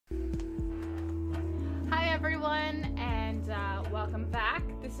everyone, and welcome back.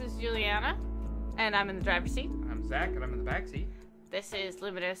 This is Juliana, and I'm in the driver's seat. I'm Zach, and I'm in the back seat. This is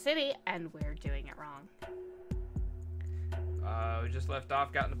Lumino City, and we're doing it wrong. We just left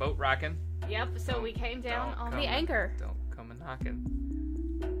off, got in the boat rocking. Yep, so we came down on the anchor. Don't come a knocking.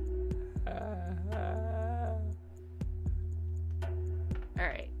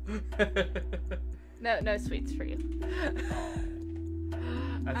 Alright. No sweets for you.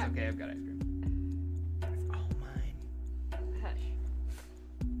 That's okay, I've got ice cream. It's all mine. Hush.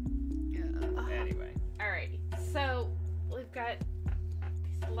 Anyway. Alrighty, so we've got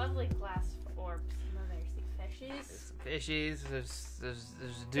these lovely glass orbs. And then there's the fishes. There's some fishies.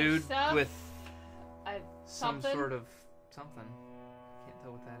 There's a dude with some sort of something. Can't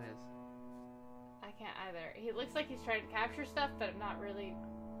tell what that is. I can't either. He looks like he's trying to capture stuff, but I'm not really.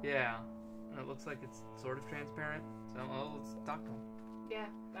 Yeah. And it looks like it's sort of transparent. So, well, let's talk to him. Yeah.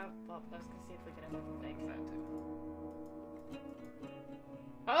 Well, I was gonna see if we could open things. That too.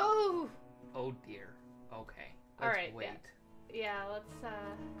 Oh! Oh dear. Okay. Let's Alright, wait. Yeah, let's,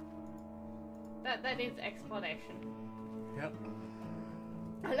 That needs explanation. Yep.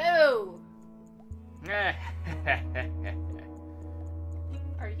 Hello!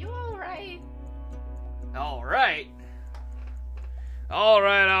 Are you alright? Alright.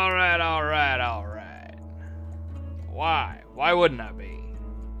 Alright. Why? Why wouldn't I be?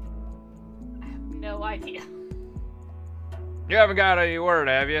 I have no idea. You haven't got any word,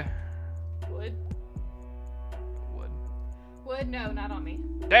 have you? Wood? Wood. Wood? No, not on me.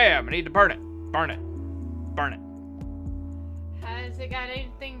 Damn, I need to burn it. Burn it. Has it got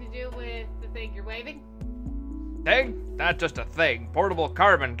anything to do with the thing you're waving? Thing? Not just a thing. Portable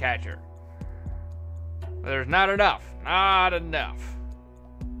carbon catcher. There's not enough. Not enough.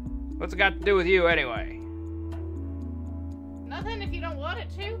 What's it got to do with you anyway? Nothing if you don't want it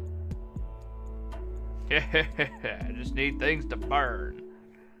to. I just need things to burn.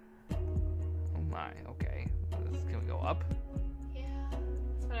 Oh my, okay. Can we go up? Yeah,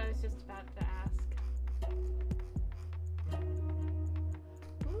 that's what I was just about to ask.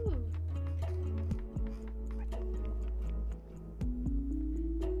 Ooh.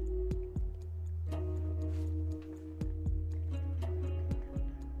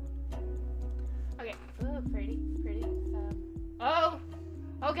 Okay. Ooh, pretty. Oh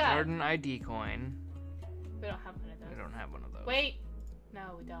God. Garden ID coin. We don't have one of those. We don't have one of those. Wait.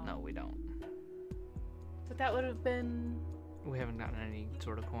 No, we don't. No, we don't. But that would have been. We haven't gotten any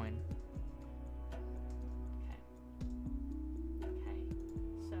sort of coin. Okay.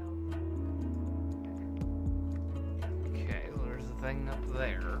 So. Okay, well, there's the thing up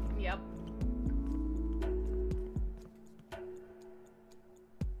there. Yep.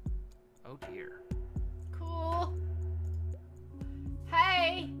 Oh dear. Cool.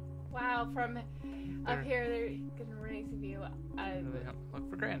 Hey. Wow. From up here, they're gonna raise a view. Look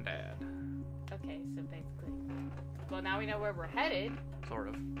for Granddad. Okay, so basically, well, now we know where we're headed. Sort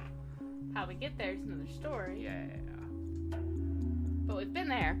of. How we get there is another story. Yeah. But we've been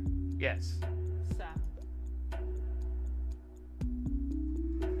there, Yes. so.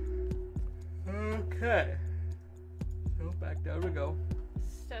 Okay. So back down we go.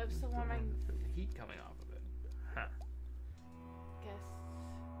 Stove's still warming. Feel the heat coming off of it. Huh. Guess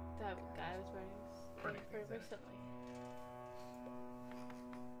that guy was wearing Burning very things recently.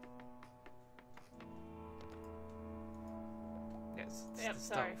 Yes. It's Yep. the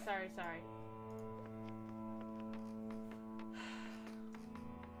Sorry. stove.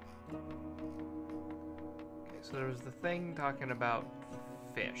 Okay, so there was the thing talking about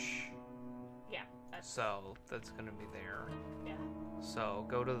fish. Yeah. That's, So that's gonna be there. yeah. So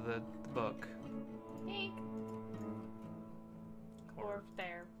go to the book. Pink. Or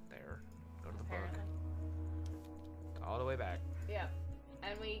there. There. Go to the Apparently. book. All the way back. Yeah.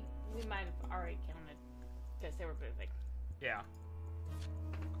 And we might have already counted because they were moving. Yeah.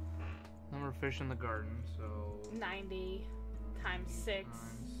 Number of fish in the garden, so 90 times 6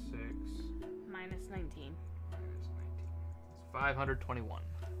 times 6 minus 19. minus 19. It's 521.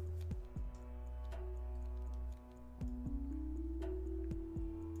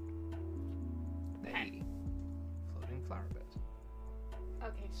 Hey. Floating flower beds.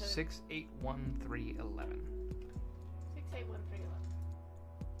 Okay, so 681311.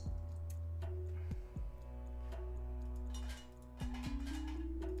 681311.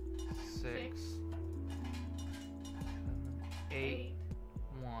 6 8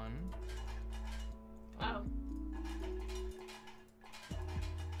 1 Oh.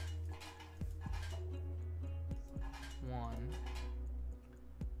 One,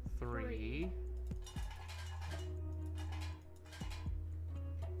 three,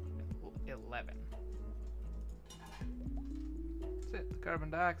 11. That's it. The carbon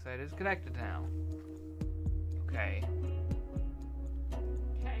dioxide is connected now. Okay.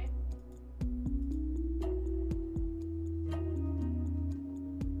 Okay.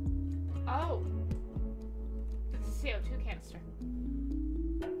 Oh. It's a CO2 canister.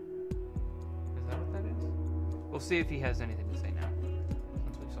 Is that what that is? We'll see if he has anything to say now.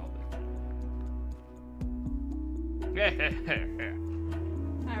 Once we've solved it.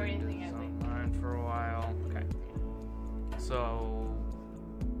 Not really anything I think. Mine for a while. Okay. So.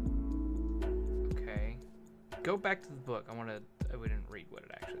 Okay. Go back to the book. I want to. We didn't read what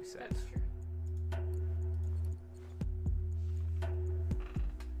it actually says. That's true.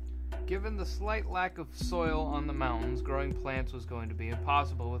 Given the slight lack of soil on the mountains, growing plants was going to be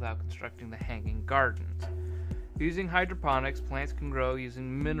impossible without constructing the hanging gardens. Using hydroponics, plants can grow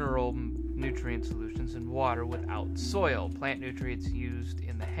using mineral nutrient solutions in water without soil. Plant nutrients used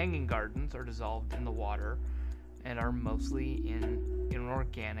in the hanging gardens are dissolved in the water and are mostly in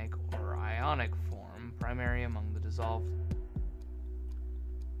inorganic or ionic form. Primary among the dissolved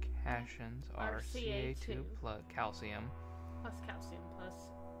cations are Ca2 plus calcium. Plus calcium plus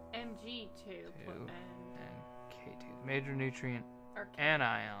Mg2 and and K2. Major nutrient or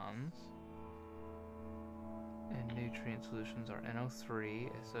anions and nutrient solutions are NO3,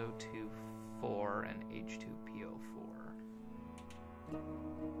 SO2, and H2PO4.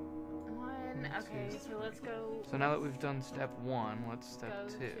 one. Okay, so let's go. So now that we've done step 1, let's step go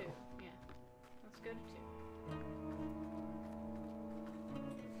 2. to 2. Yeah. Let's go to 2.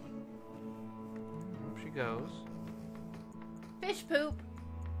 Here she goes. Fish poop.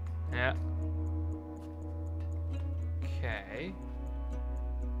 Yeah. Okay.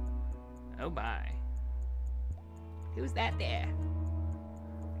 Oh my. Who's that there?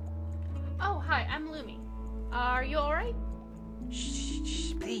 Oh, hi, I'm Lumi. Are you alright?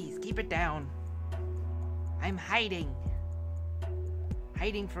 Shh, please, keep it down. I'm hiding.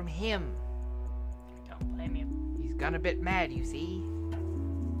 Hiding from him. Don't blame you. He's gone a bit mad, you see.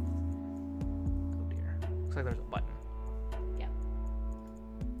 Oh dear. Looks like there's a button. Yep.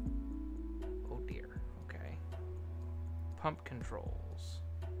 Oh dear. Okay. Pump controls.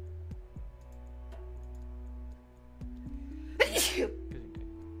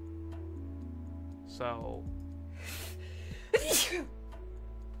 So.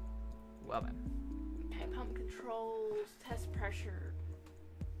 Well then. Okay, pump controls, test pressure.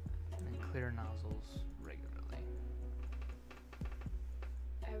 And clear nozzles regularly.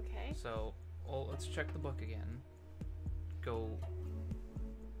 Okay. So, well, let's check the book again. Go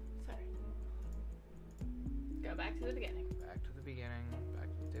Sorry. Go back to the beginning. back to the beginning, back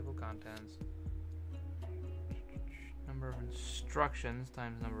to the table of contents. Number of instructions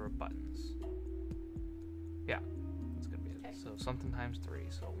times number of buttons. Yeah, that's gonna be it. Okay. So something times 3.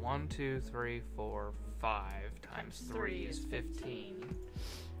 So 1, 2, 3, 4, 5 times 3 is 15.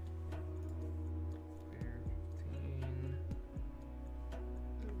 15.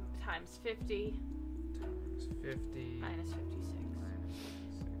 Times 50. Times 50. Minus 56. Minus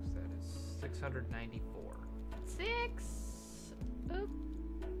 56. That is 694. 6. Oop.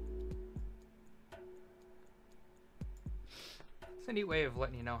 It's a neat way of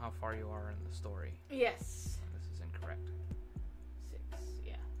letting you know how far you are in the story. Yes. This is incorrect. 6.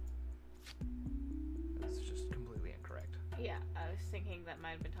 Yeah. That's just completely incorrect. Yeah, I was thinking that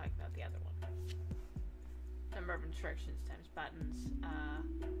might have been talking about the other one. Number of instructions times buttons.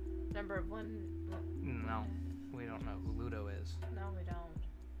 Number of one. No, we don't know who Ludo is. No, we don't.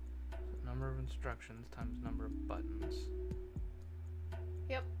 So number of instructions times number of buttons.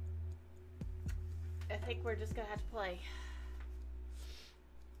 Yep. I think we're just gonna have to play.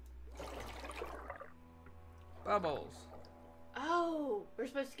 Bubbles. Oh, we're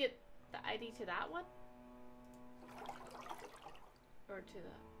supposed to get the ID to that one? Or to the...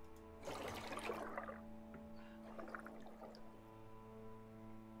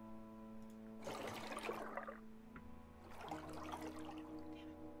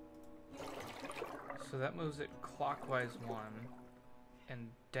 So that moves it clockwise 1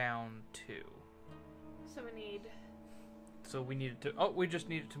 and down 2. So we need... So we needed to... Oh, we just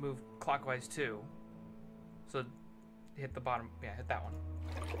needed to move clockwise 2. So hit the bottom... Yeah, hit that one.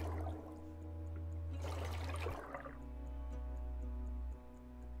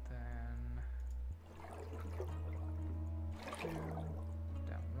 Then... 2.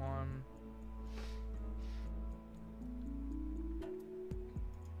 Down 1.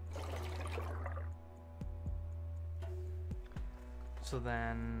 So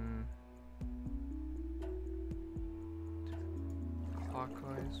then...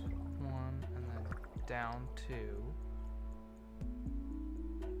 clockwise 1 and then down 2.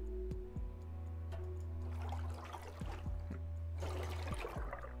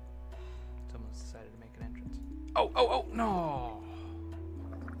 Oh, no.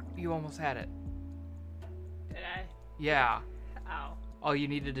 You almost had it. Did I? Yeah. Ow. All you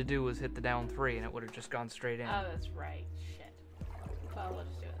needed to do was hit the down 3 and it would have just gone straight in. Oh, that's right. Shit. Well, we'll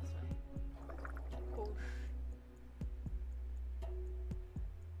just do it this way. Oh, okay.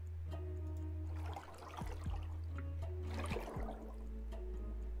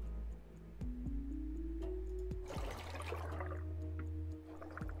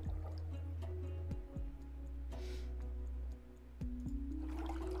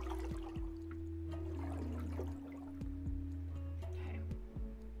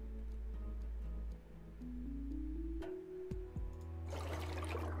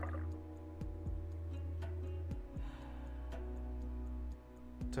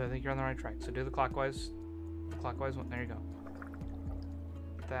 So I think you're on the right track. So do the clockwise one. There you go.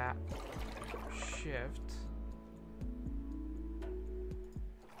 That. Shift.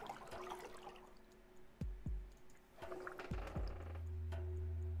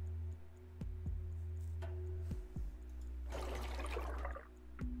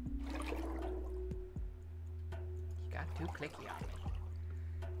 You got too clicky on me.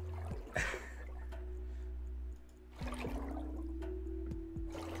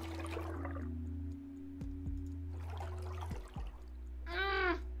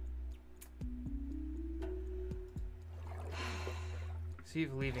 See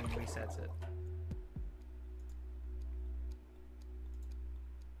if leaving resets it.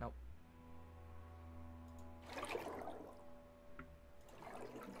 Nope.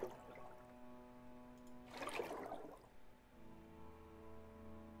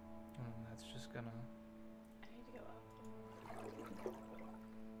 And that's just gonna... I need to go up.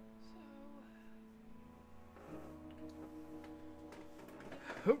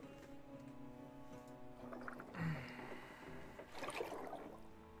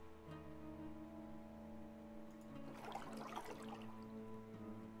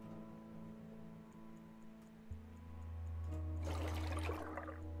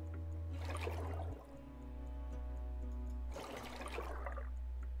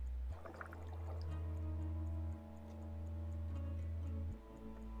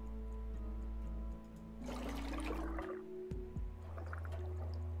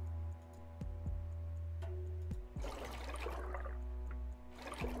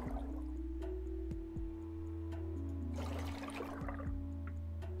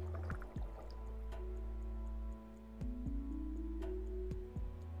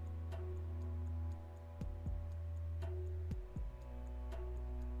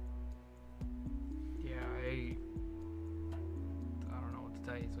 Yeah, I don't know what to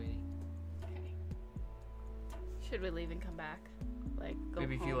tell you, sweetie. Okay. Should we leave and come back? Like, go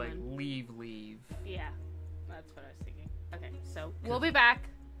Maybe if home you, like, and... leave. Yeah, that's what I was thinking. Okay, so we'll be back.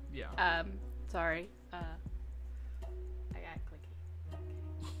 Yeah. Sorry. I got clicky.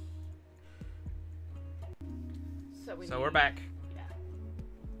 Okay. So we're back. Yeah.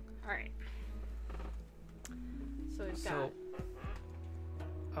 All right. So we've got. So,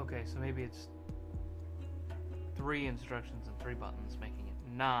 okay, so maybe it's 3 instructions and 3 buttons, making it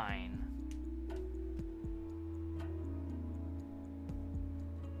 9.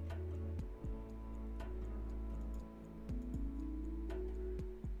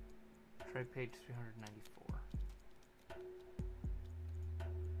 Try page 394.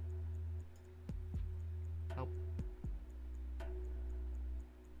 Nope.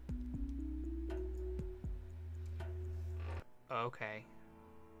 Okay.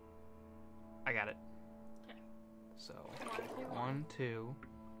 I got it. Okay. So, 1, 2, 1, 2,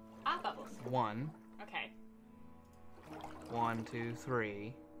 Ah, bubbles. 1, Okay. 1, 2,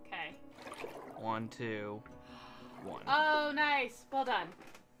 3, Okay. 1, 2, 1. Oh, nice. Well done.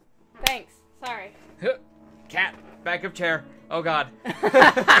 Thanks. Sorry. Cat, backup chair. Oh God. All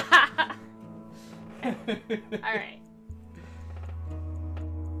right.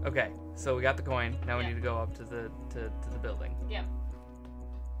 Okay, so we got the coin. Now we Yeah. need to go up to the building. Yep.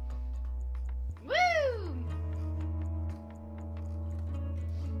 Woo!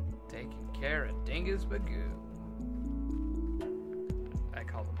 Taking care of Dingus Magoo. I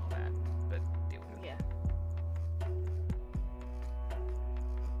call them all that, but deal with it. Yeah.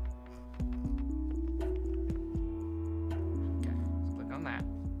 Okay, let's click on that.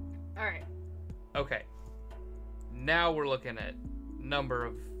 All right. Okay. Now we're looking at number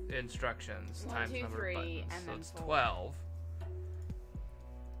of instructions 1, times 2, number 3, of buttons. and So then it's 4. 12.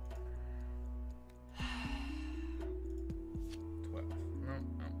 12. No.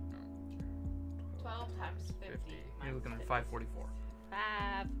 12 times 50. 50. You're minus looking at 50. 544.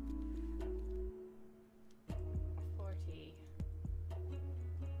 5. 40.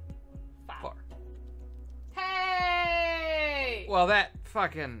 5. Far. Hey! Well, that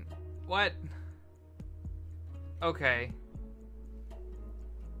fucking... What? Okay.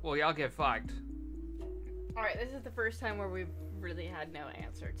 Well, y'all get fucked. Alright, this is the first time where we've really had no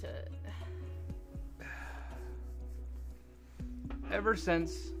answer to... Ever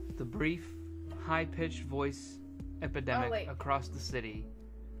since the brief, high-pitched voice epidemic across the city,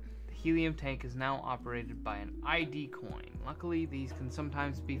 the helium tank is now operated by an ID coin. Luckily, these can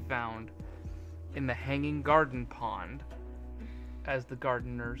sometimes be found in the hanging garden pond, as the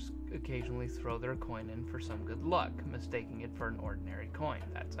gardeners occasionally throw their coin in for some good luck, mistaking it for an ordinary coin.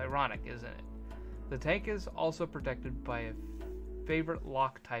 That's ironic, isn't it? The tank is also protected by a favorite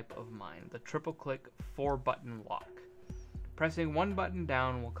lock type of mine, the triple-click 4-button lock. Pressing one button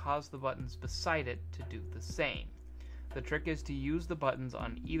down will cause the buttons beside it to do the same. The trick is to use the buttons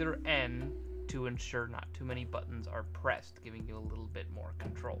on either end to ensure not too many buttons are pressed, giving you a little bit more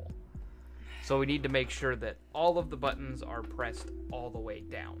control. So we need to make sure that all of the buttons are pressed all the way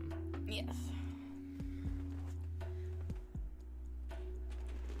down. Yes.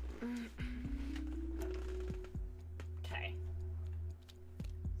 Okay.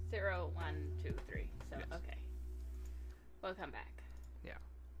 0, 1, 2, 3. So, Yes. okay. We'll come back. Yeah.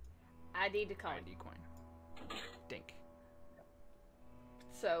 ID to coin. ID coin. Dink.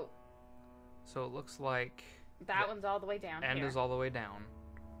 So, So it looks like that one's all the way down end here. is all the way down.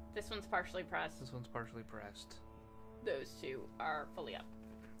 This one's partially pressed. This one's partially pressed. Those two are fully up.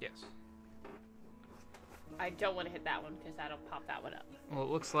 Yes. I don't want to hit that one because that'll pop that one up. Well, it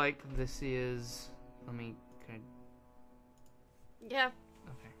looks like this is... Can I... Yeah.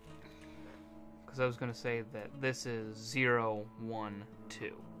 Okay. Because I was going to say that this is 0, 1,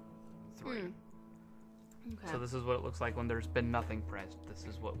 2, 3. Okay. So this is what it looks like when there's been nothing pressed. This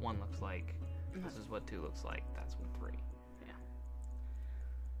is what 1 looks like. This is what 2 looks like. That's what 3.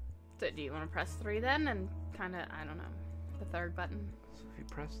 So do you want to press 3 then and kind of, I don't know, the third button? So if you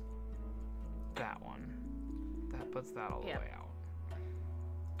press that one, that puts that all the way out.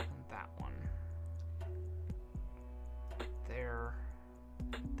 And that one. There.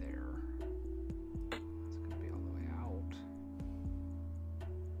 There. That's going to be all the way out.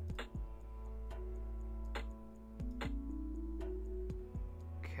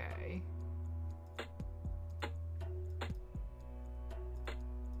 Okay.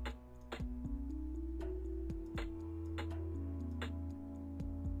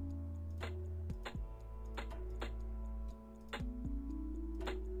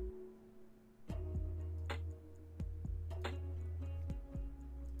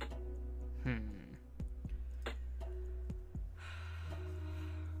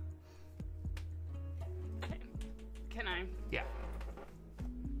 Okay. Can I? Yeah.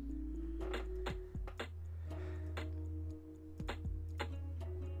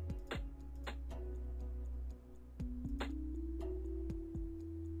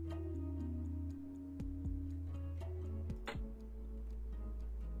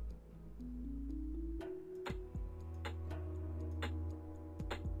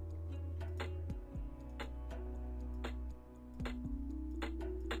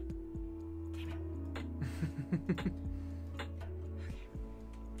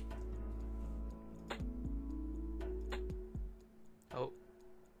 Oh.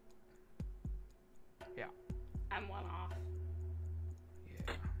 Yeah. I'm one off.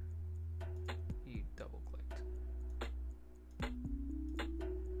 Yeah. You double clicked.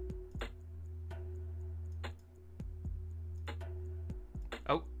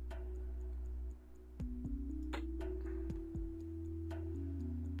 Oh.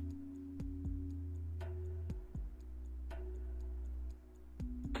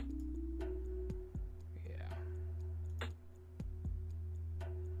 Yeah.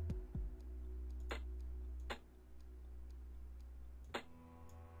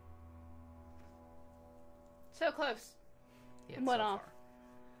 So close. Yeah, What so off? far.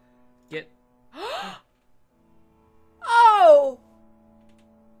 Get. Oh!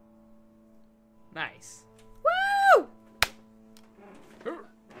 Nice. Woo!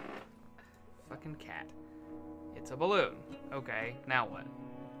 Fucking cat. It's a balloon. Okay, now what?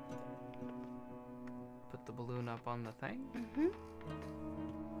 Put the balloon up on the thing? Mm-hmm.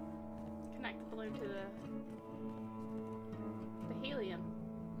 Connect the balloon to the helium.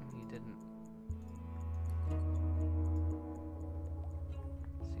 You didn't.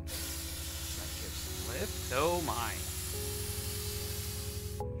 Seems like that gives lift. Oh my.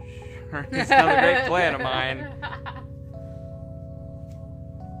 Sure, it's another great plan of mine.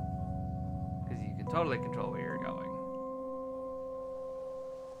 Because you can totally control where you're going.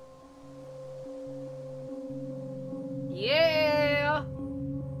 Yeah!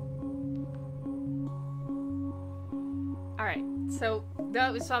 Alright, So now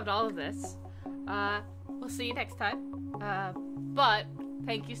that we solved all of this, we'll see you next time. But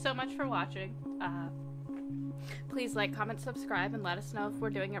thank you so much for watching. Please like, comment, subscribe, and let us know if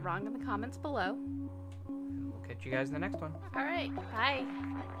we're doing it wrong in the comments below. We'll catch you guys in the next one. All right, bye.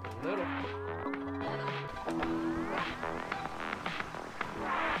 A little.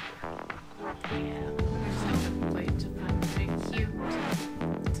 Yeah, I just have to wait to find the big cue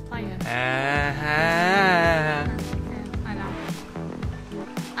to play it. Uh-huh. Yeah, I know.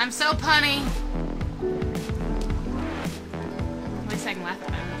 I'm so punny. At least I can laugh at